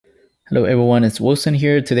Hello everyone, it's Wilson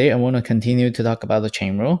here. Today I want to continue to talk about the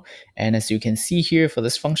chain rule. And as you can see here for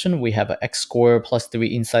this function, we have an x squared plus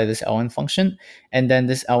 3 inside this ln function. And then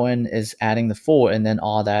this ln is adding the 4 and then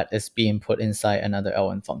all that is being put inside another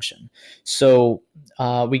ln function. So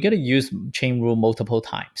we got to use chain rule multiple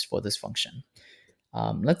times for this function.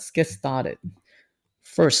 Let's get started.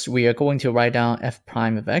 First, we are going to write down f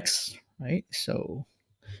prime of x, right? So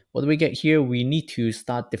what do we get here? We need to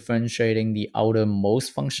start differentiating the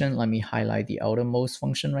outermost function. Let me highlight the outermost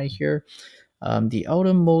function right here. The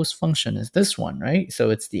outermost function is this one, right? So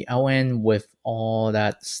it's the ln with all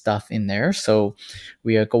that stuff in there. So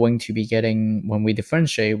we are going to be getting, when we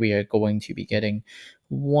differentiate, we are going to be getting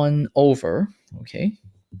 1 over, okay?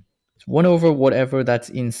 1 over whatever that's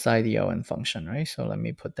inside the ln function, right? So let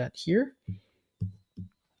me put that here.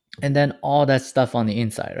 And then all that stuff on the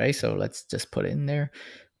inside, right? So let's just put it in there.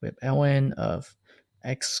 We have ln of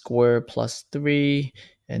x squared plus 3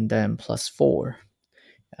 and then plus 4.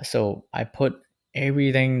 So I put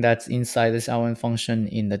everything that's inside this ln function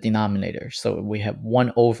in the denominator. So we have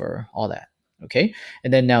 1 over all that, okay?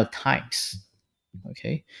 And then now times,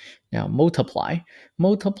 okay? Now multiply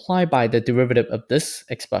by the derivative of this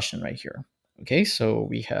expression right here, okay? So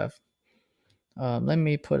we have let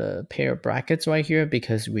me put a pair of brackets right here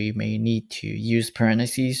because we may need to use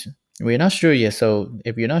parentheses. We're not sure yet, so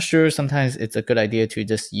if you're not sure, sometimes it's a good idea to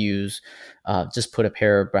just just put a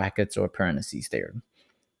pair of brackets or parentheses there,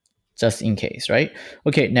 just in case, right?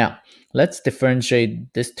 Okay, now let's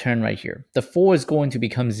differentiate this term right here. The 4 is going to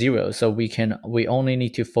become 0, so we only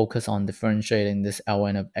need to focus on differentiating this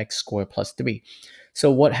ln of x squared plus 3. So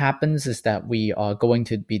what happens is that we are going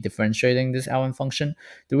to be differentiating this ln function.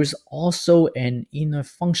 There is also an inner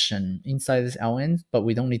function inside this ln, but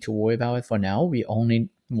we don't need to worry about it for now. We only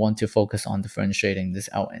want to focus on differentiating this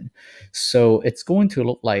ln. So it's going to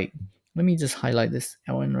look like, let me just highlight this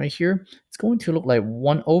ln right here. It's going to look like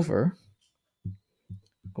 1 over,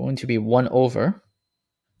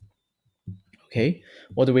 okay?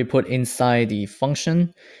 What do we put inside the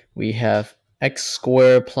function? We have x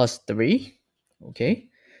squared plus 3, okay?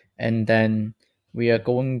 And then we are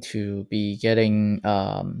going to be getting,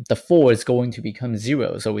 the 4 is going to become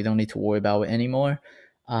 0, so we don't need to worry about it anymore.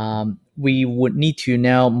 We would need to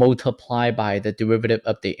now multiply by the derivative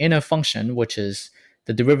of the inner function, which is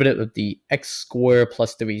the derivative of the x squared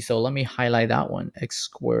plus 3. So let me highlight that one, x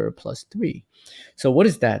squared plus 3. So what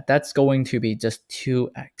is that? That's going to be just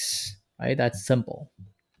 2x, right? That's simple,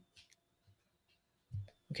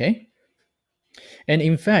 okay? And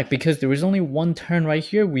in fact, because there is only one term right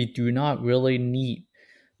here, we do not really need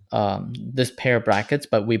this pair of brackets,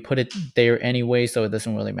 but we put it there anyway, so it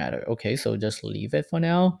doesn't really matter. Okay, so just leave it for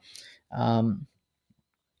now.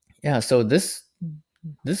 Yeah, so this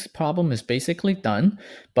problem is basically done,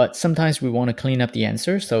 but sometimes we want to clean up the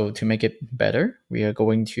answer. So to make it better, we are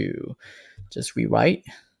going to just rewrite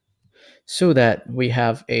so that we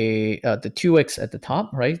have the 2x at the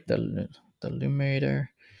top, right? The numerator.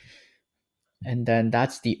 And then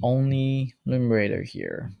that's the only numerator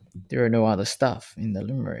here. There are no other stuff in the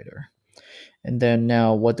numerator. And then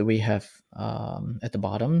now what do we have at the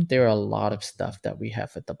bottom? There are a lot of stuff that we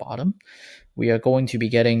have at the bottom. We are going to be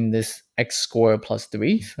getting this x squared plus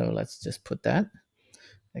 3. So let's just put that,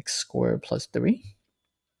 x squared plus 3.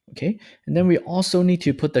 Okay, and then we also need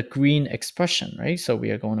to put the green expression, right? So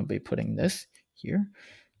we are going to be putting this here,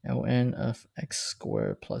 ln of x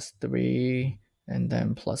squared plus 3 and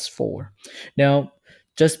then plus 4. Now,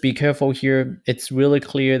 just be careful here. It's really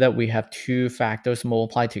clear that we have two factors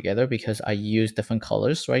multiplied together because I use different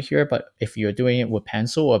colors right here. But if you're doing it with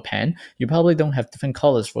pencil or pen, you probably don't have different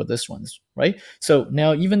colors for this ones, right? So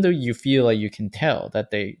now, even though you feel like you can tell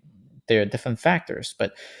that they're different factors,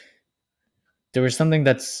 but there is something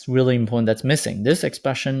that's really important that's missing. This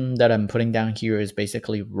expression that I'm putting down here is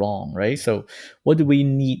basically wrong, right? So what do we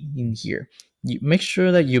need in here? You make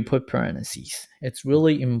sure that you put parentheses. It's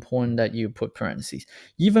really important that you put parentheses,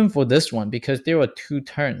 even for this one, because there are two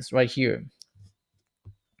terms right here.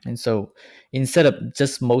 And so instead of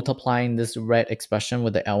just multiplying this red expression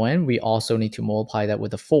with the ln, we also need to multiply that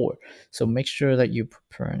with the 4. So make sure that you put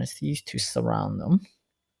parentheses to surround them.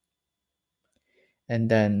 And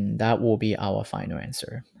then that will be our final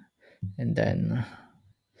answer. And then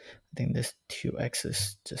I think this 2x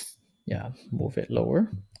is just, yeah, move it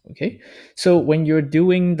lower. Okay, so when you're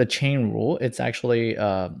doing the chain rule, it's actually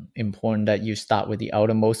important that you start with the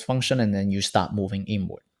outermost function and then you start moving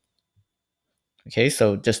inward. Okay,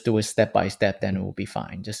 so just do it step by step, then it will be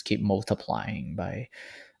fine. Just keep multiplying by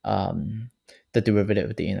the derivative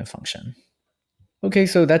of the inner function. Okay,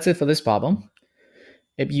 so that's it for this problem.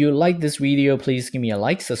 If you like this video, please give me a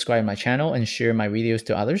like, subscribe my channel, and share my videos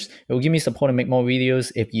to others. It will give me support to make more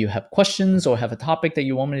videos. If you have questions or have a topic that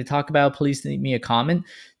you want me to talk about, please leave me a comment.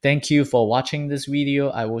 Thank you for watching this video.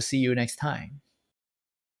 I will see you next time.